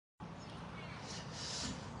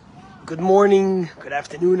Good morning, good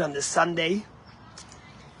afternoon on this Sunday.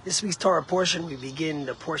 This week's Torah portion, we begin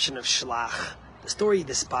the portion of Shlach, the story of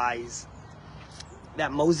the spies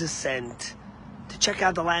that Moses sent to check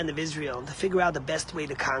out the land of Israel and to figure out the best way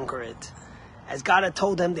to conquer it. As God had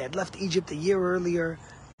told them, they had left Egypt a year earlier,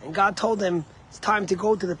 and God told them it's time to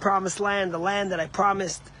go to the promised land, the land that I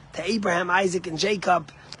promised to Abraham, Isaac, and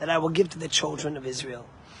Jacob that I will give to the children of Israel.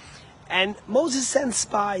 And Moses sends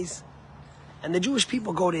spies, and the Jewish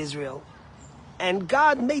people go to Israel. And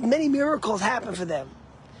God made many miracles happen for them.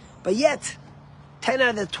 But yet, 10 out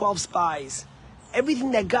of the 12 spies,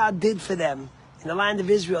 everything that God did for them in the land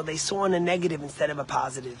of Israel, they saw in a negative instead of a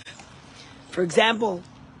positive. For example,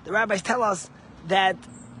 the rabbis tell us that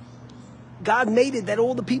God made it that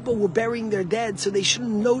all the people were burying their dead, so they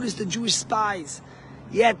shouldn't notice the Jewish spies.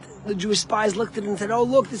 Yet, the Jewish spies looked at it and said, oh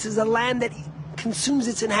look, this is a land that consumes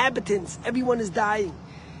its inhabitants. Everyone is dying.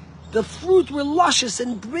 The fruit were luscious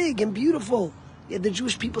and big and beautiful. Yet the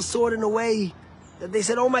Jewish people saw it in a way that they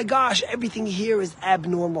said, oh my gosh, everything here is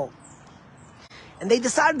abnormal. And they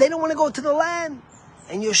decided they don't want to go to the land.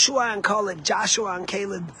 And Yeshua and Caleb, Joshua and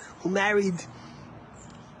Caleb, who married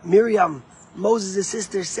Miriam, Moses'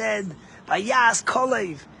 sister, said, Vayas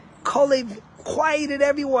Caleb quieted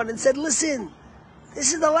everyone and said, listen,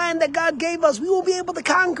 this is the land that God gave us. We will be able to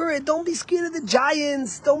conquer it. Don't be scared of the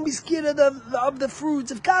giants. Don't be scared of the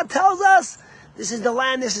fruits. If God tells us, this is the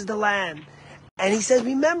land, this is the land. And he says,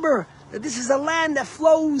 remember that this is a land that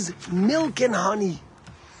flows milk and honey.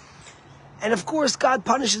 And of course, God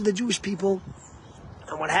punishes the Jewish people.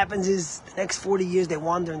 And what happens is, the next 40 years, they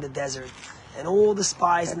wander in the desert. And all the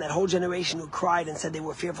spies and that whole generation who cried and said they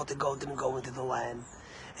were fearful to go, didn't go into the land.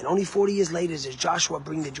 And only 40 years later does Joshua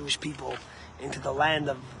bring the Jewish people into the land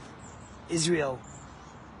of Israel,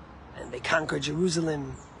 and they conquer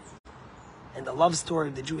Jerusalem. And the love story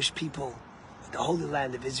of the Jewish people with the Holy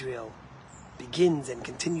Land of Israel begins and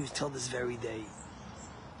continues till this very day.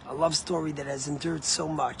 A love story that has endured so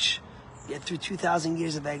much, yet through 2,000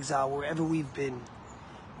 years of exile, wherever we've been,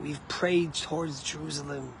 we've prayed towards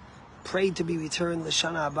Jerusalem, prayed to be returned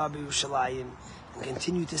L'Shana Haba B'Yerushalayim, and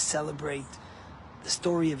continue to celebrate the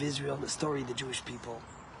story of Israel and the story of the Jewish people.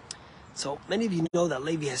 So many of you know that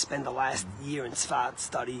Levi has spent the last year in Tzfat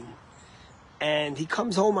studying. And he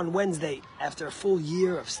comes home on Wednesday after a full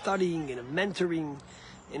year of studying and of mentoring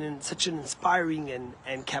in such an inspiring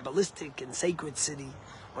and Kabbalistic and sacred city.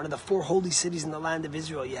 One of the 4 holy cities in the land of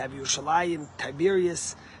Israel. You have Yerushalayim,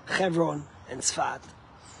 Tiberias, Hebron, and Tzfat.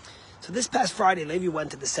 So this past Friday, Levi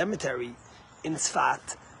went to the cemetery in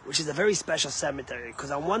Tzfat, which is a very special cemetery.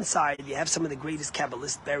 Because on one side, you have some of the greatest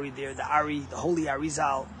Kabbalists buried there. The holy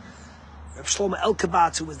Arizal, Reb Shlomo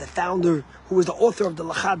Elkabatz, who was the founder, who was the author of the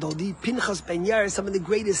Lachad Hodi, Pinchas Ben Yair, some of the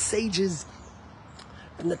greatest sages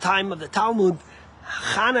from the time of the Talmud.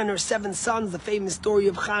 Hannah and her 7 sons, the famous story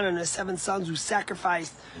of Hannah and her 7 sons who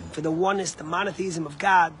sacrificed for the oneness, the monotheism of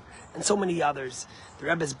God, and so many others. The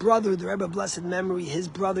Rebbe's brother, the Rebbe blessed memory, his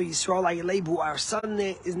brother Yisrael Ayaleib, who our son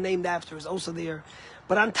is named after, is also there.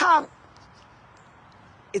 But on top,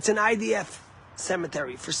 it's an IDF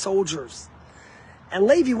cemetery for soldiers. And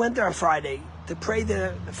Levi went there on Friday to pray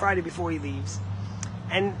the Friday before he leaves.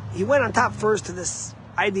 And he went on top first to this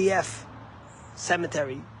IDF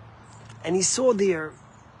cemetery. And he saw there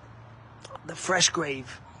the fresh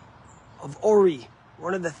grave of Ori,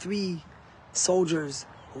 one of the 3 soldiers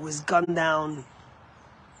who was gunned down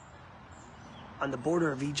on the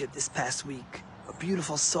border of Egypt this past week. A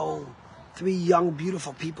beautiful soul. 3 young,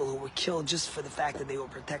 beautiful people who were killed just for the fact that they were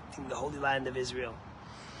protecting the Holy Land of Israel.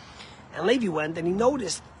 And Levi went and he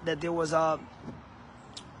noticed that there was a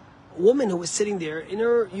woman who was sitting there in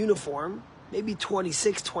her uniform, maybe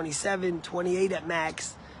 26, 27, 28 at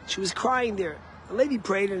max. She was crying there. And Levi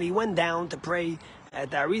prayed, and he went down to pray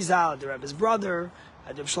at the Arizal, at the Rebbe's brother,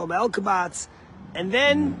 at Reb Shlomo Elkabatz. And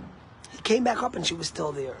then he came back up and she was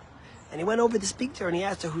still there. And he went over to speak to her and he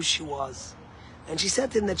asked her who she was. And she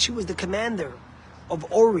said to him that she was the commander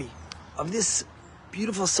of Ori, of this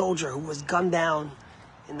beautiful soldier who was gunned down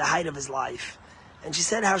in the height of his life. And she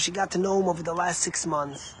said how she got to know him over the last 6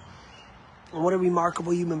 months, and what a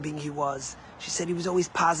remarkable human being he was. She said he was always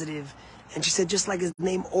positive, and she said just like his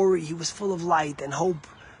name Ori, he was full of light and hope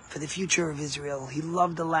for the future of Israel. He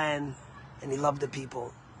loved the land and he loved the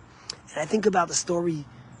people. And I think about the story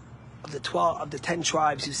of the 10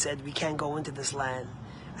 tribes who said we can't go into this land.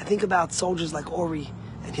 I think about soldiers like Ori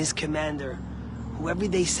and his commander, who every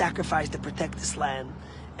day sacrificed to protect this land,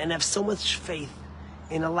 and have so much faith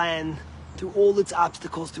in a land through all its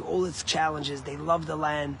obstacles, through all its challenges. They love the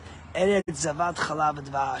land. Eretz Zavat Chalav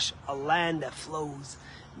Dvash, a land that flows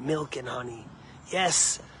milk and honey.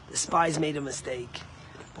 Yes, the spies made a mistake.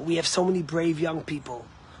 But we have so many brave young people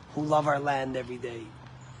who love our land every day.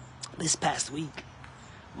 This past week,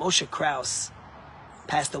 Moshe Krauss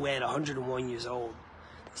passed away at 101 years old.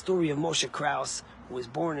 The story of Moshe Krauss, who was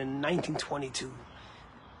born in 1922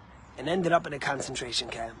 and ended up in a concentration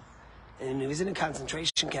camp. And when he was in a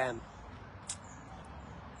concentration camp,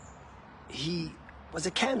 he was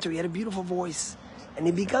a cantor. He had a beautiful voice. And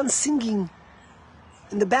he began singing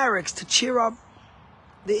in the barracks to cheer up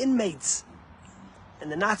the inmates.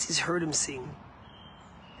 And the Nazis heard him sing.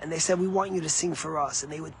 And they said, "We want you to sing for us."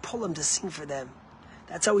 And they would pull him to sing for them.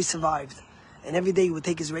 That's how he survived. And every day he would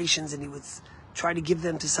take his rations and he would try to give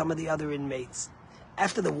them to some of the other inmates.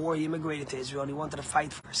 After the war, he immigrated to Israel and he wanted to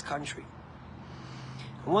fight for his country.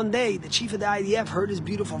 And one day, the chief of the IDF heard his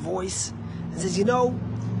beautiful voice and says, "You know,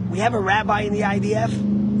 we have a rabbi in the IDF.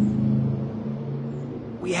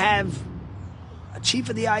 We have a chief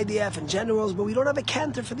of the IDF and generals, but we don't have a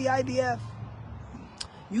cantor for the IDF.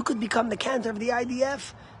 You could become the cantor of the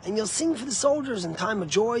IDF and you'll sing for the soldiers in time of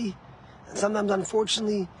joy, and sometimes,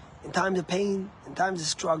 unfortunately, in times of pain, in times of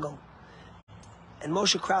struggle." And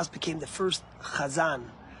Moshe Krauss became the first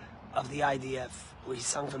chazan of the IDF, where he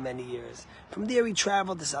sung for many years. From there he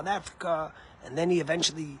traveled to South Africa, and then he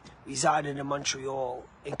eventually resided in Montreal,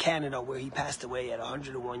 in Canada, where he passed away at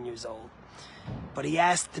 101 years old. But he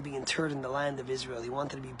asked to be interred in the land of Israel. He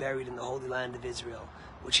wanted to be buried in the Holy Land of Israel,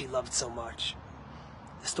 which he loved so much.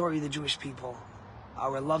 The story of the Jewish people,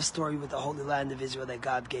 our love story with the Holy Land of Israel that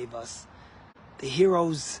God gave us. The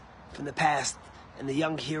heroes from the past and the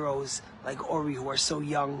young heroes like Ori, who are so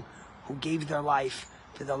young, who gave their life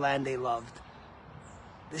for the land they loved.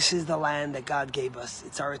 This is the land that God gave us.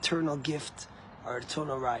 It's our eternal gift, our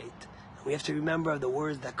eternal right. And we have to remember the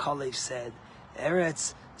words that Kalev said,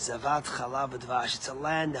 Eretz Zavat Chalav Dvash. It's a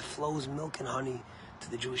land that flows milk and honey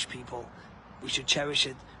to the Jewish people. We should cherish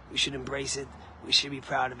it, we should embrace it, we should be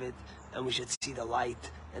proud of it, and we should see the light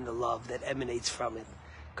and the love that emanates from it.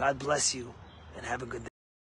 God bless you, and have a good day.